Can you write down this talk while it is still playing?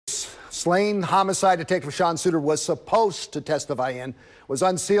slain homicide detective Sean Suter was supposed to testify in was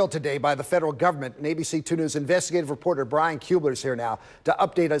unsealed today by the federal government. And ABC 2 News investigative reporter Brian Kubler is here now to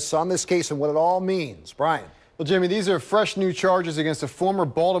update us on this case and what it all means. Brian. Well, Jamie, these are fresh new charges against a former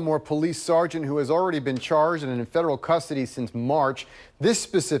Baltimore police sergeant who has already been charged and in federal custody since March. This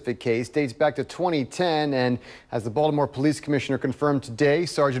specific case dates back to 2010, and as the Baltimore Police Commissioner confirmed today,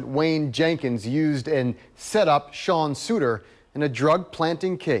 Sergeant Wayne Jenkins used and set up Sean Suter in a drug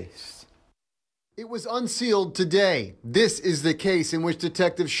planting case. It was unsealed today. This is the case in which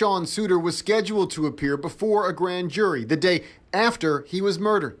Detective Sean Suter was scheduled to appear before a grand jury the day after he was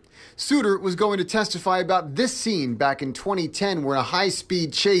murdered. Suter was going to testify about this scene back in 2010 where a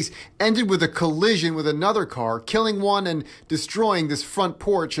high-speed chase ended with a collision with another car, killing one and destroying this front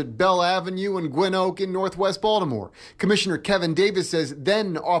porch at Bell Avenue and Gwynn Oak in northwest Baltimore. Commissioner Kevin Davis says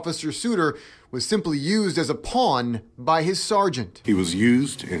then Officer Suter was simply used as a pawn by his sergeant. He was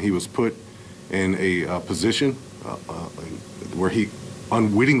used and he was put in a position where he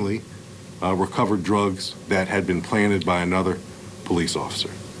unwittingly recovered drugs that had been planted by another police officer.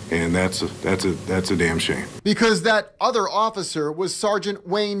 And that's a damn shame. Because that other officer was Sergeant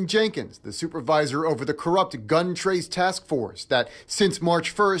Wayne Jenkins, the supervisor over the corrupt gun trace task force that since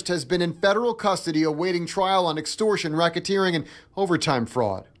March 1st has been in federal custody awaiting trial on extortion, racketeering, and overtime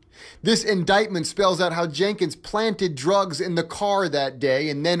fraud. This indictment spells out how Jenkins planted drugs in the car that day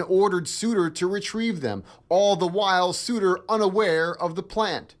and then ordered Suter to retrieve them, all the while Suter unaware of the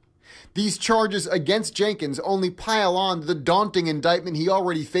plant. These charges against Jenkins only pile on to the daunting indictment he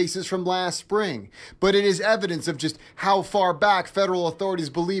already faces from last spring. But it is evidence of just how far back federal authorities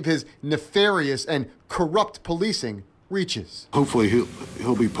believe his nefarious and corrupt policing reaches. Hopefully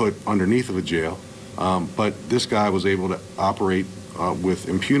he'll be put underneath of a jail, but this guy was able to operate with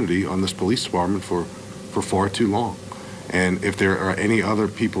impunity on this police department for far too long. And if there are any other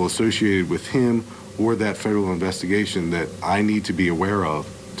people associated with him or that federal investigation that I need to be aware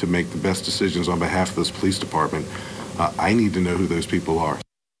of to make the best decisions on behalf of this police department, I need to know who those people are.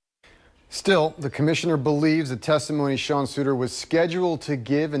 Still, the commissioner believes the testimony Sean Suter was scheduled to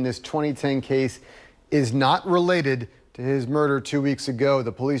give in this 2010 case is not related to his murder 2 weeks ago.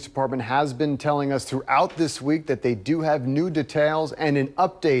 The police department has been telling us throughout this week that they do have new details and an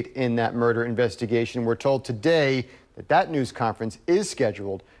update in that murder investigation. We're told today that news conference is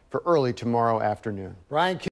scheduled for early tomorrow afternoon. Brian